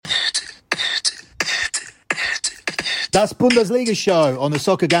Das Bundesliga show on the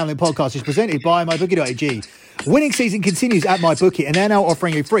Soccer Gambling Podcast is presented by MyBookie.ag. Winning season continues at MyBookie, and they're now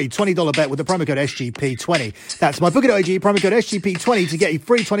offering a free $20 bet with the promo code SGP20. That's MyBookie.ag, promo code SGP20 to get a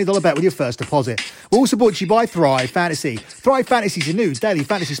free $20 bet with your first deposit. We're also brought to you by Thrive Fantasy. Thrive Fantasy is a new daily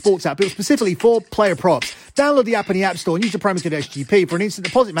fantasy sports app built specifically for player props. Download the app in the App Store and use the promo code SGP for an instant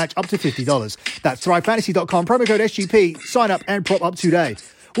deposit match up to $50. That's thrivefantasy.com, promo code SGP. Sign up and prop up today.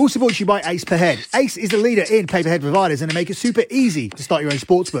 We're also brought to you by Ace Per Head. Ace is the leader in pay-per-head providers and they make it super easy to start your own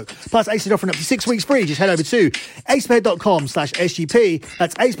sportsbook. Plus, Ace is offering up to 6 weeks free. Just head over to aceperhead.com/SGP.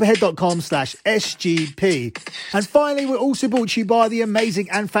 That's aceperhead.com/SGP. And finally, we're also brought to you by the amazing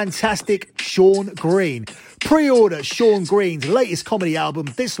and fantastic Sean Green. Pre-order Sean Green's latest comedy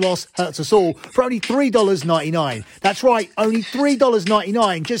album, This Loss Hurts Us All, for only $3.99. That's right, only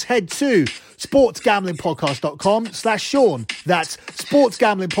 $3.99. Just head to sportsgamblingpodcast.com/Sean. That's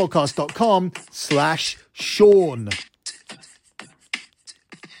sportsgamblingpodcast.com/Sean.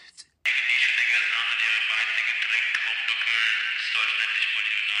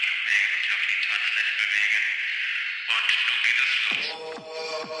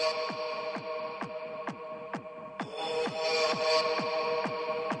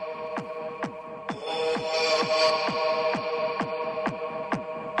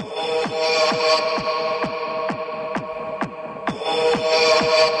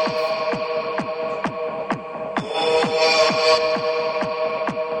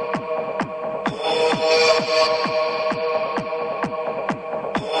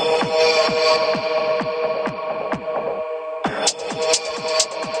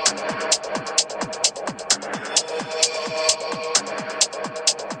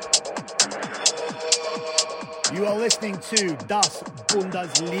 You are listening to Das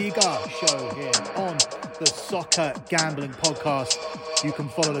Bundesliga show here on the Soccer Gambling Podcast. You can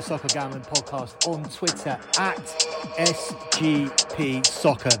follow the Soccer Gambling Podcast on Twitter at SGP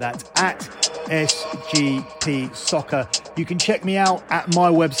Soccer. That's at SGP Soccer. You can check me out at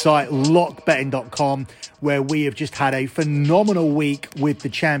my website, lockbetting.com, where we have just had a phenomenal week with the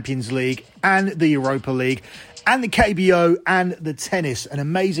Champions League and the Europa League and the KBO and the tennis. An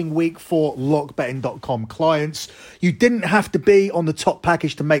amazing week for lockbetting.com clients. You didn't have to be on the top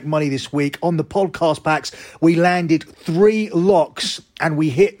package to make money this week. On the podcast packs, we landed 3 locks and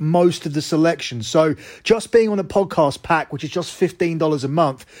we hit most of the selection. So just being on a podcast pack, which is just $15 a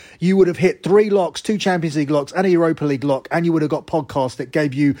month, you would have hit 3 locks, 2 Champions League locks and a Europa League lock, and you would have got podcasts that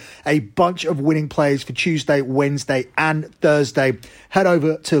gave you a bunch of winning players for Tuesday, Wednesday and Thursday. Head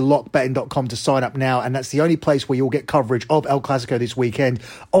over to lockbetting.com to sign up now, and that's the only place where you'll get coverage of El Clasico this weekend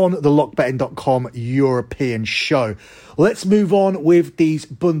on the lockbetting.com European show. Let's move on with these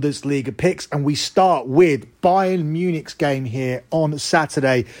Bundesliga picks, and we start with Bayern Munich's game here on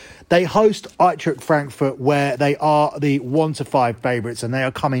Saturday. They host Eintracht Frankfurt, where they are the 1-5 favourites, and they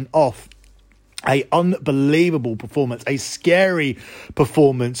are coming off an unbelievable performance, a scary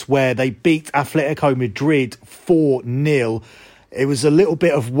performance where they beat Atletico Madrid 4-0. It was a little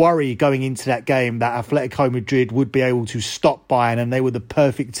bit of worry going into that game that Atletico Madrid would be able to stop Bayern, and they were the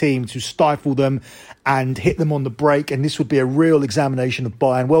perfect team to stifle them and hit them on the break, and this would be a real examination of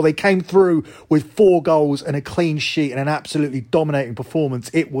Bayern. Well, they came through with 4 goals and a clean sheet and an absolutely dominating performance.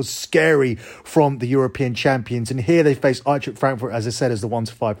 It was scary from the European champions, and here they face Eintracht Frankfurt, as I said, as the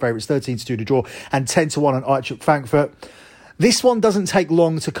 1-5 favourites, 13-2 to draw and 10-1 on Eintracht Frankfurt. This one doesn't take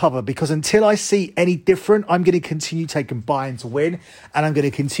long to cover because until I see any different, I'm going to continue taking Bayern to win, and I'm going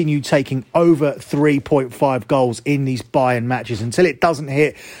to continue taking over 3.5 goals in these Bayern matches until it doesn't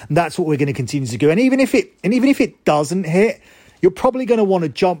hit. And that's what we're going to continue to do. And even if it doesn't hit, you're probably going to want to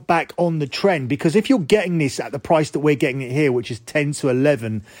jump back on the trend, because if you're getting this at the price that we're getting it here, which is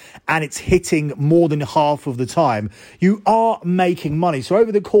 10-11, and it's hitting more than half of the time, you are making money. So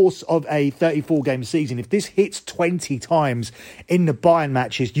over the course of a 34-game season, if this hits 20 times in the Bayern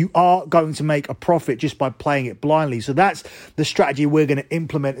matches, you are going to make a profit just by playing it blindly. So that's the strategy we're going to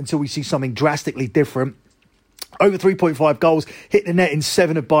implement until we see something drastically different. Over 3.5 goals, hit the net in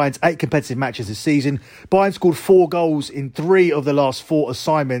 7 of Bayern's 8 competitive matches this season. Bayern scored 4 goals in 3 of the last 4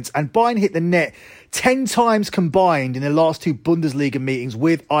 assignments, and Bayern hit the net 10 times combined in the last 2 Bundesliga meetings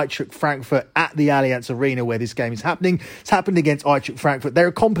with Eintracht Frankfurt at the Allianz Arena, where this game is happening. It's happened against Eintracht Frankfurt. They're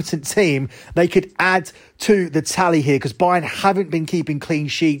a competent team. They could add to the tally here because Bayern haven't been keeping clean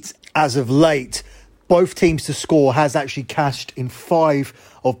sheets as of late. Both teams to score has actually cashed in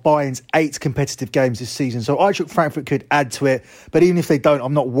 5 of Bayern's 8 competitive games this season. So Eintracht Frankfurt could add to it. But even if they don't,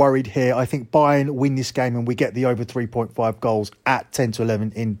 I'm not worried here. I think Bayern win this game and we get the over 3.5 goals at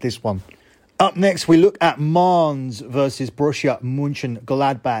 10-11 in this one. Up next, we look at Mainz versus Borussia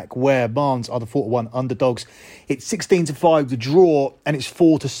Mönchengladbach, where Mainz are the 4-1 underdogs. It's 16-5 the draw, and it's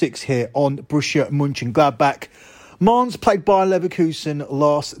 4-6 here on Borussia Mönchengladbach. Mainz played Bayer Leverkusen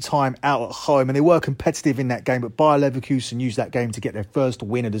last time out at home, and they were competitive in that game, but Bayer Leverkusen used that game to get their first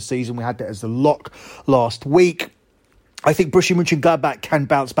win of the season. We had that as the lock last week. I think Borussia Mönchengladbach can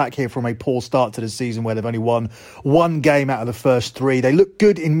bounce back here from a poor start to the season where they've only won one game out of the first three. They look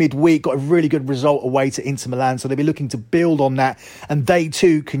good in midweek, got a really good result away to Inter Milan, so they'll be looking to build on that. And they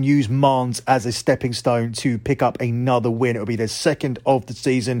too can use Mainz as a stepping stone to pick up another win. It'll be their second of the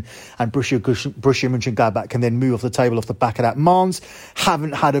season, and Borussia Mönchengladbach can then move off the table off the back of that. Mainz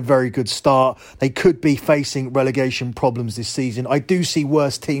haven't had a very good start. They could be facing relegation problems this season. I do see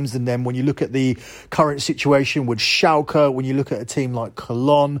worse teams than them when you look at the current situation with Schalke, when you look at a team like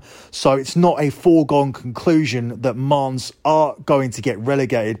Cologne. So it's not a foregone conclusion that Mainz are going to get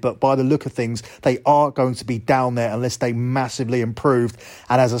relegated, but by the look of things, they are going to be down there unless they massively improved.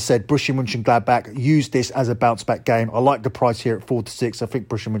 And as I said, Borussia Mönchengladbach used this as a bounce back game. I like the price here at 4-6. I think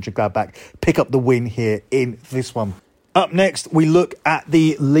Borussia Mönchengladbach pick up the win here in this one. Up next, we look at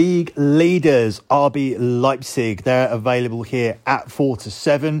the league leaders, RB Leipzig. They're available here at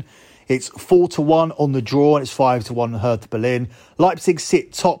 4-7. It's 4-1 on the draw, and it's 5-1 Hertha Berlin. Leipzig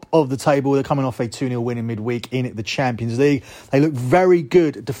sit top of the table. They're coming off a 2-0 win in midweek in the Champions League. They look very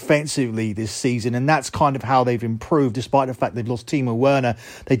good defensively this season, and that's kind of how they've improved, despite the fact they've lost Timo Werner.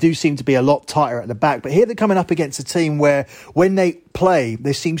 They do seem to be a lot tighter at the back. But here they're coming up against a team where, when they play,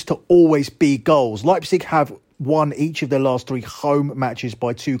 there seems to always be goals. Leipzig have won each of their last three home matches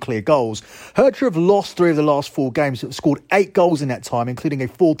by 2 clear goals. Hertha have lost 3 of the last 4 games, but scored 8 goals in that time, including a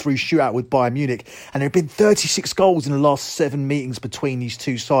 4-3 shootout with Bayern Munich. And there have been 36 goals in the last 7 meetings between these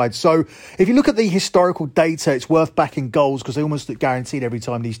two sides. So if you look at the historical data, it's worth backing goals because they almost look guaranteed every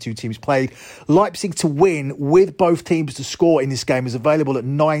time these two teams played. Leipzig to win with both teams to score in this game is available at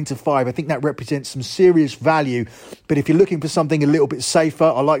 9-5. I think that represents some serious value. But if you're looking for something a little bit safer,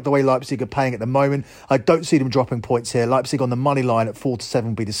 I like the way Leipzig are playing at the moment. I don't see them dropping points here. Leipzig on the money line at 4-7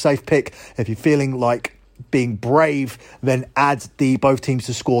 will be the safe pick. If you're feeling like being brave, then add the both teams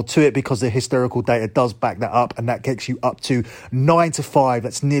to score to it, because the historical data does back that up, and that gets you up to 9-5.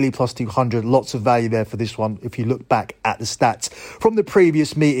 That's nearly plus 200. Lots of value there for this one if you look back at the stats from the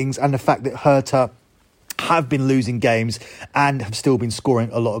previous meetings and the fact that Hertha have been losing games and have still been scoring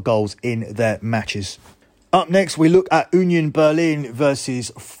a lot of goals in their matches. Up next, we look at Union Berlin versus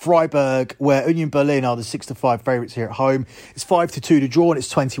Freiburg, where Union Berlin are the 6-5 favourites here at home. It's 5-2 to draw, and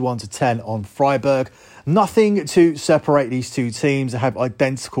it's 21-10 on Freiburg. Nothing to separate these two teams. They have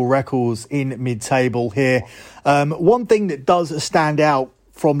identical records in mid-table here. One thing that does stand out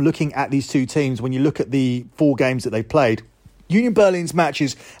from looking at these two teams, when you look at the 4 games that they played, Union Berlin's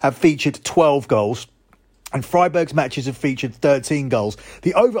matches have featured 12 goals. And Freiburg's matches have featured 13 goals.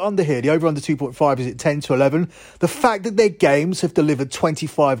 The over-under here, the over-under 2.5 is at 10-11. The fact that their games have delivered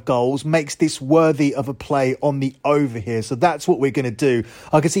 25 goals makes this worthy of a play on the over here. So that's what we're going to do.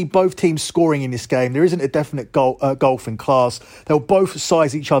 I can see both teams scoring in this game. There isn't a definite gulf in class. They'll both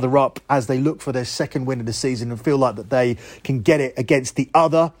size each other up as they look for their second win of the season and feel like that they can get it against the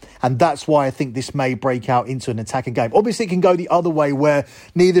other. And that's why I think this may break out into an attacking game. Obviously, it can go the other way where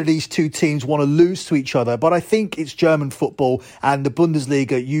neither of these two teams want to lose to each other. But I think it's German football, and the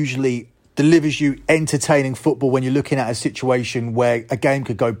Bundesliga usually delivers you entertaining football when you're looking at a situation where a game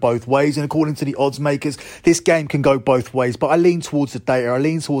could go both ways. And according to the odds makers, this game can go both ways. But I lean towards the data. I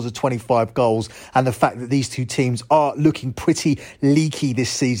lean towards the 25 goals and the fact that these two teams are looking pretty leaky this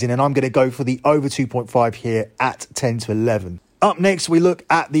season. And I'm going to go for the over 2.5 here at 10-11. Up next, we look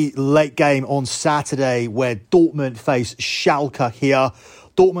at the late game on Saturday where Dortmund face Schalke here.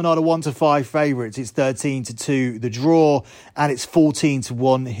 Dortmund are the 1-5 favourites. It's 13-2 the draw, and it's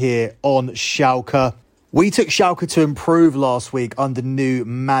 14-1 here on Schalke. We took Schalke to improve last week under new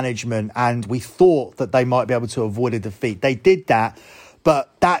management, and we thought that they might be able to avoid a defeat. They did that, but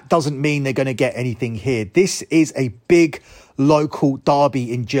that doesn't mean they're going to get anything here. This is a big local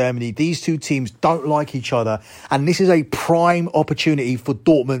derby in Germany. These two teams don't like each other, and this is a prime opportunity for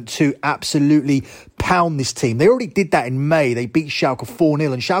Dortmund to absolutely pound this team. They already did that in May. They beat Schalke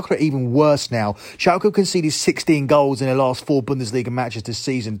 4-0, and Schalke are even worse now. Schalke conceded 16 goals in their last 4 Bundesliga matches this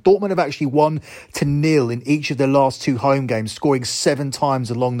season. Dortmund have actually 1-0 in each of their last 2 home games, scoring 7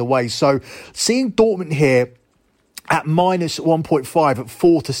 times along the way. So seeing Dortmund here at minus 1.5 at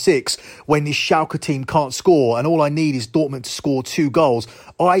 4-6 when this Schalke team can't score, and all I need is Dortmund to score 2 goals.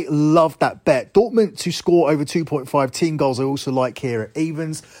 I love that bet. Dortmund to score over 2.5 team goals I also like here at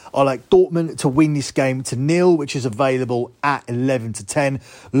evens. I like Dortmund to win this game to nil, which is available at 11 to 10.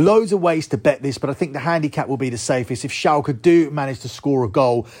 Loads of ways to bet this, but I think the handicap will be the safest. If Schalke do manage to score a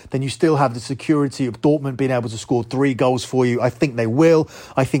goal, then you still have the security of Dortmund being able to score 3 goals for you. I think they will.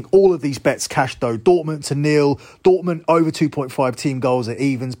 I think all of these bets cash though. Dortmund to nil, Dortmund over 2.5 team goals at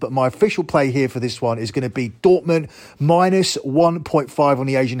evens, but my official play here for this one is going to be Dortmund minus 1.5 on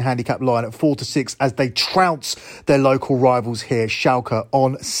the Asian handicap line at 4 to 6 as they trounce their local rivals here, Schalke,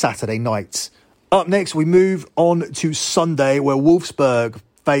 on Saturday night. Up next, we move on to Sunday, where Wolfsburg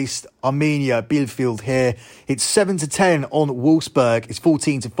faced Arminia Bielefeld here. It's 7 to 10 on Wolfsburg. It's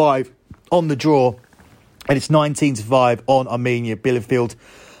 14 to 5 on the draw. And it's 19 to 5 on Arminia Bielefeld.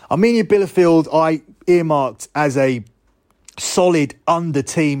 Arminia Bielefeld, I earmarked as a solid under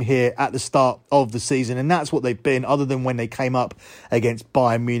team here at the start of the season, and that's what they've been, other than when they came up against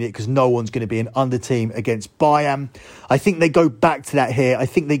Bayern Munich, because no one's going to be an under team against Bayern. I think they go back to that here. I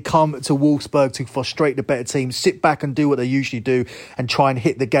think they come to Wolfsburg to frustrate the better team, sit back and do what they usually do and try and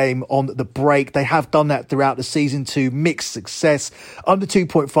hit the game on the break. They have done that throughout the season to mixed success. Under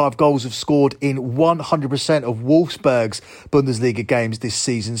 2.5 goals have scored in 100% of Wolfsburg's Bundesliga games this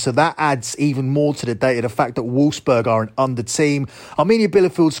season, so that adds even more to the data, the fact that Wolfsburg are an under team. Arminia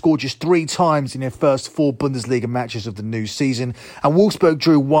Bielefeld scored just 3 times in their first 4 Bundesliga matches of the new season, and Wolfsburg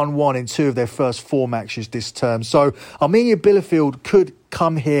drew 1-1 in 2 of their first 4 matches this term. So Arminia Bielefeld could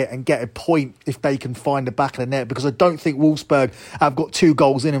come here and get a point if they can find the back of the net, because I don't think Wolfsburg have got 2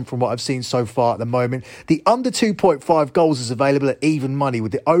 goals in them from what I've seen so far at the moment. The under 2.5 goals is available at even money,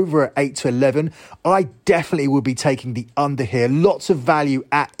 with the over at 8 to 11. I definitely will be taking the under here. Lots of value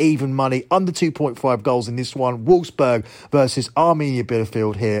at even money. Under 2.5 goals in this one. Wolfsburg versus Arminia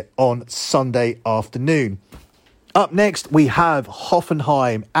Bielefeld here on Sunday afternoon. Up next, we have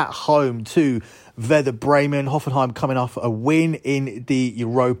Hoffenheim at home to Werder Bremen. Hoffenheim coming off a win in the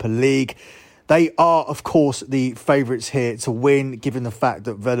Europa League. They are, of course, the favourites here to win, given the fact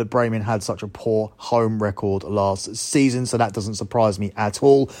that Werder Bremen had such a poor home record last season, so that doesn't surprise me at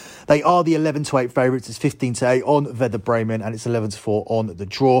all. They are the 11 to 8 favourites. It's 15 to 8 on Werder Bremen, and it's 11 to 4 on the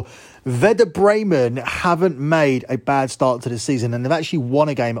draw. Werder Bremen haven't made a bad start to the season, and they've actually won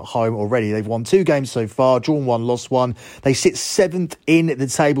a game at home already. They've won 2 games so far, drawn 1, lost 1. They sit 7th in the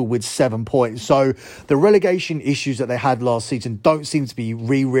table with 7 points. So the relegation issues that they had last season don't seem to be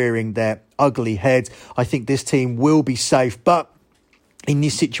re-rearing their ugly head. I think this team will be safe, but in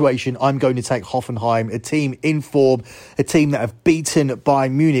this situation, I'm going to take Hoffenheim, a team in form, a team that have beaten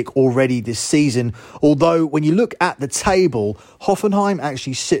Bayern Munich already this season. Although, when you look at the table, Hoffenheim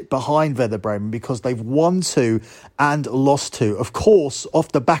actually sit behind Werder Bremen because they've won 2 and lost 2. Of course,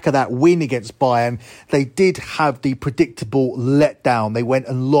 off the back of that win against Bayern, they did have the predictable letdown. They went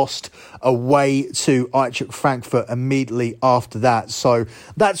and lost away to Eintracht Frankfurt immediately after that. So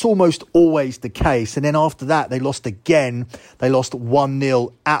that's almost always the case. And then after that, they lost again. They lost 1-0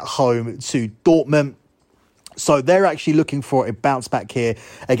 at home to Dortmund. So they're actually looking for a bounce back here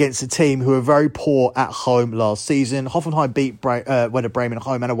against a team who are very poor at home last season. Hoffenheim beat Werder Bremen at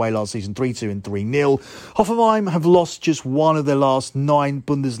home and away last season 3-2 and 3-0. Hoffenheim have lost just 1 of their last 9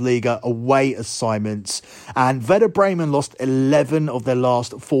 Bundesliga away assignments, and Werder Bremen lost 11 of their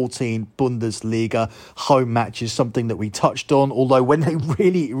last 14 Bundesliga home matches, something that we touched on. Although when they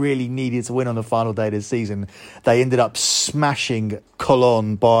really needed to win on the final day of the season, they ended up smashing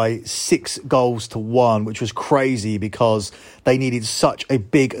Cologne by 6 goals to 1, which was crazy because they needed such a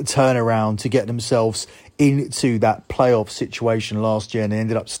big turnaround to get themselves into that playoff situation last year, and they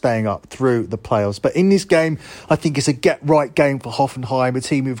ended up staying up through the playoffs. But in this game, I think it's a get-right game for Hoffenheim, a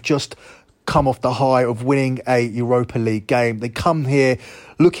team who've just come off the high of winning a Europa League game. They come here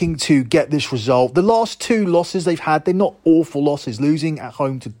looking to get this result. The last 2 losses they've had, they're not awful losses. Losing at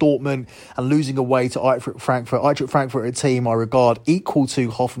home to Dortmund and losing away to Eintracht Frankfurt. Eintracht Frankfurt are a team I regard equal to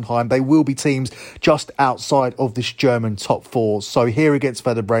Hoffenheim. They will be teams just outside of this German top 4. So here against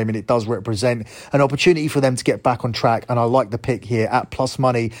Werder Bremen, it does represent an opportunity for them to get back on track. And I like the pick here at plus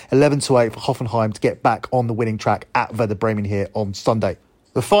money, 11 to 8 for Hoffenheim to get back on the winning track at Werder Bremen here on Sunday.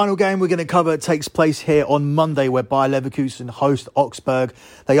 The final game we're going to cover takes place here on Monday, where Bayer Leverkusen host Augsburg.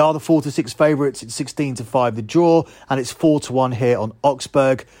 They are the 4 to 6 favourites. It's 16 to 5 the draw, and it's 4 to 1 here on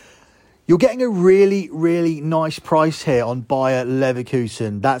Augsburg. You're getting a really nice price here on Bayer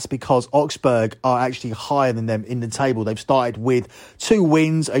Leverkusen. That's because Augsburg are actually higher than them in the table. They've started with 2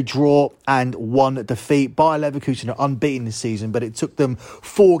 wins, a draw and 1 defeat. Bayer Leverkusen are unbeaten this season, but it took them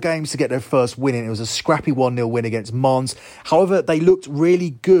 4 games to get their first win, and it was a scrappy 1-0 win against Mons. However, they looked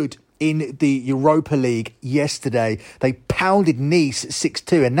really good in the Europa League yesterday. They pounded Nice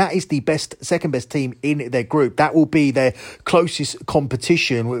 6-2, and that is the second best team in their group. That will be their closest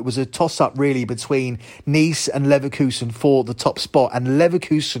competition. It was a toss-up really between Nice and Leverkusen for the top spot, and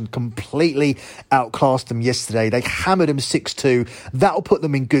Leverkusen completely outclassed them yesterday. They hammered them 6-2. That'll put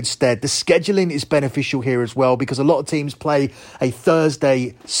them in good stead. The scheduling is beneficial here as well, because a lot of teams play a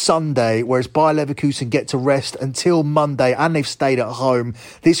Thursday, Sunday, whereas Bayer Leverkusen get to rest until Monday, and they've stayed at home.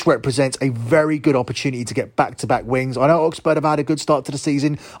 This represents a very good opportunity to get back-to-back wins. I know Augsburg have had a good start to the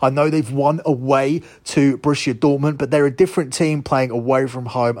season. I know they've won away to Borussia Dortmund, but they're a different team playing away from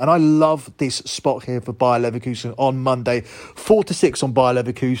home, and I love this spot here for Bayer Leverkusen on Monday. 4-6 on Bayer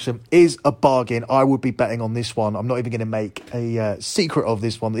Leverkusen is a bargain. I would be betting on this one. I'm not even going to make a secret of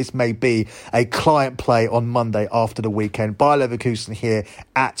this one. This may be a client play on Monday after the weekend. Bayer Leverkusen here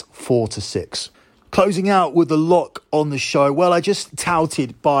at 4-6. Closing out with the lock on the show. Well, I just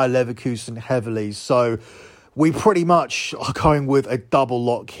touted Bayer Leverkusen heavily, so we pretty much are going with a double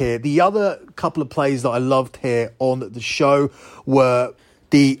lock here. The other couple of plays that I loved here on the show were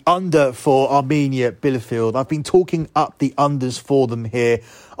the under for Arminia Bielefeld. I've been talking up the unders for them here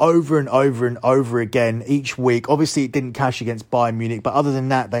over and over and over again each week. Obviously, it didn't cash against Bayern Munich, but other than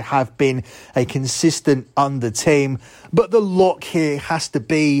that, they have been a consistent under team. But the lock here has to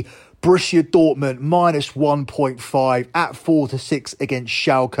be Borussia Dortmund minus 1.5 at 4-6 against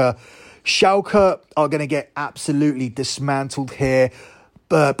Schalke. Schalke are going to get absolutely dismantled here.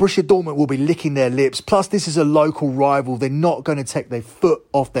 Borussia Dortmund will be licking their lips. Plus, this is a local rival. They're not going to take their foot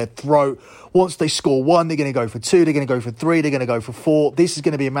off their throat. Once they score one, they're going to go for two. They're going to go for three. They're going to go for four. This is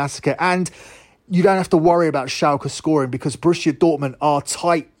going to be a massacre. And you don't have to worry about Schalke scoring, because Borussia Dortmund are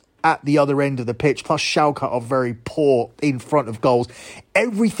tight at the other end of the pitch. Plus, Schalke are very poor in front of goals.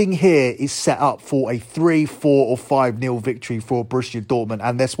 Everything here is set up for a 3, 4 or 5-0 victory for Borussia Dortmund,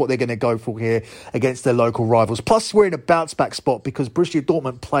 and that's what they're going to go for here against their local rivals. Plus, we're in a bounce-back spot because Borussia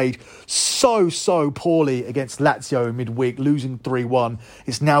Dortmund played so poorly against Lazio in midweek, losing 3-1.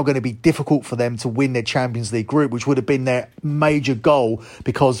 It's now going to be difficult for them to win their Champions League group, which would have been their major goal,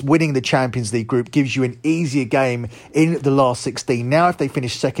 because winning the Champions League group gives you an easier game in the last 16. Now, if they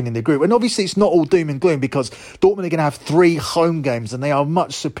finish second in the group, and obviously it's not all doom and gloom, because Dortmund are going to have 3 home games, and they are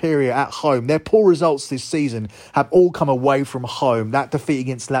much superior at home. Their poor results this season have all come away from home. That defeat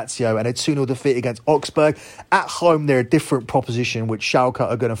against Lazio and a 2-0 defeat against Augsburg. At home, they're a different proposition, which Schalke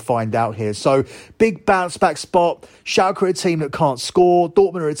are going to find out here. So, big bounce-back spot. Schalke are a team that can't score.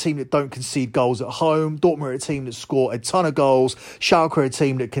 Dortmund are a team that don't concede goals at home. Dortmund are a team that score a ton of goals. Schalke are a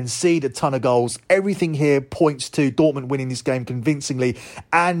team that concede a ton of goals. Everything here points to Dortmund winning this game convincingly,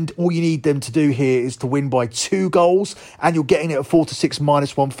 and all you need them to do here is to win by 2 goals, and you're getting it at 4-6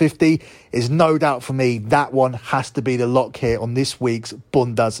 minus 150. Is no doubt for me that one has to be the lock here on this week's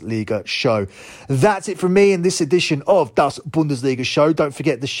Bundesliga show. That's it from me in this edition of Das Bundesliga Show. Don't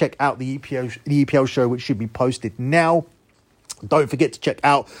forget to check out the EPL show, which should be posted now. Don't forget to check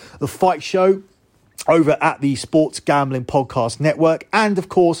out the Fight Show over at the Sports Gambling Podcast Network. And of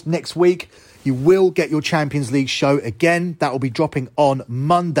course, next week, you will get your Champions League show again. That will be dropping on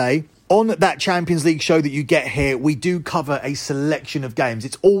Monday. On that Champions League show that you get here, we do cover a selection of games.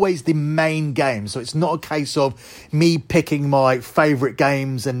 It's always the main game. So it's not a case of me picking my favourite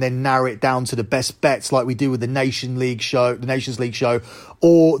games and then narrow it down to the best bets like we do with the Nations League show,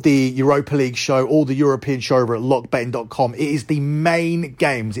 or the Europa League show, or the European show over at lockbetting.com. It is the main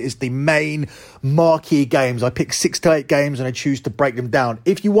games. It is the main marquee games. I pick 6 to 8 games and I choose to break them down.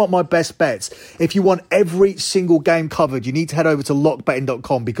 If you want my best bets, if you want every single game covered, you need to head over to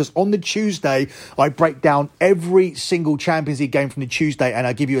lockbetting.com, because on the Tuesday, I break down every single Champions League game from the Tuesday and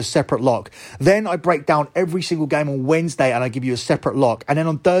I give you a separate lock. Then I break down every single game on Wednesday and I give you a separate lock. And then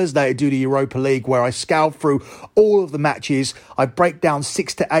on Thursday, I do the Europa League, where I scour through all of the matches. I break down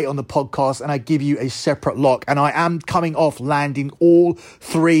 6 to 8 on the podcast and I give you a separate lock. And I am coming off landing all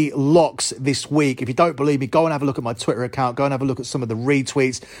 3 locks this week. If you don't believe me, go and have a look at my Twitter account. Go and have a look at some of the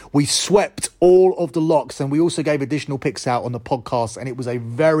retweets. We swept all of the locks, and we also gave additional picks out on the podcast, and it was a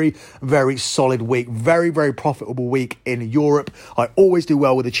very solid week. Very profitable week in Europe. I always do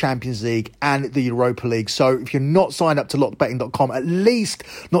well with the Champions League and the Europa League. So if you're not signed up to lockbetting.com, at least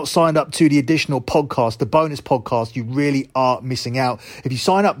not signed up to the additional podcast, the bonus podcast, you really are missing out. If you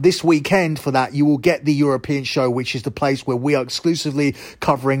sign up this weekend for that, you will get the European show, which is the place where we are exclusively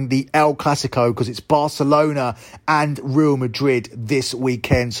covering the El Clasico, because it's Barcelona and Real Madrid this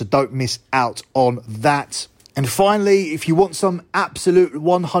weekend. So don't miss out on that. And finally, if you want some absolute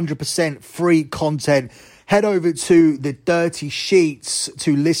 100% free content, head over to the Dirty Sheets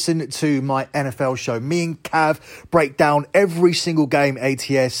to listen to my NFL show. Me and Cav break down every single game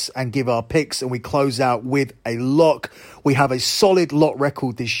ATS and give our picks, and we close out with a lock. We have a solid lot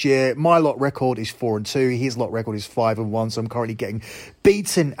record this year. My lot record is 4-2. His lot record is 5-1. So I'm currently getting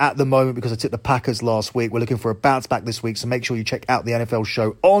beaten at the moment because I took the Packers last week. We're looking for a bounce back this week. So make sure you check out the NFL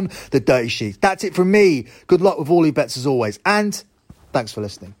show on the Dirty Sheets. That's it from me. Good luck with all your bets as always. And thanks for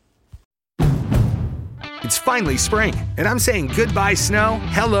listening. It's finally spring, and I'm saying goodbye snow,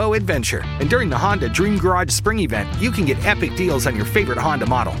 hello adventure. And during the Honda Dream Garage Spring Event, you can get epic deals on your favorite Honda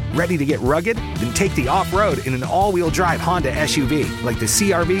model. Ready to get rugged? Then take the off-road in an all-wheel drive Honda SUV, like the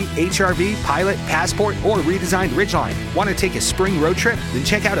CR-V, HR-V, Pilot, Passport, or redesigned Ridgeline. Want to take a spring road trip? Then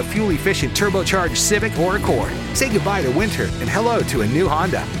check out a fuel-efficient turbocharged Civic or Accord. Say goodbye to winter and hello to a new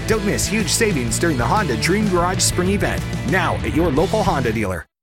Honda. Don't miss huge savings during the Honda Dream Garage Spring Event, now at your local Honda dealer.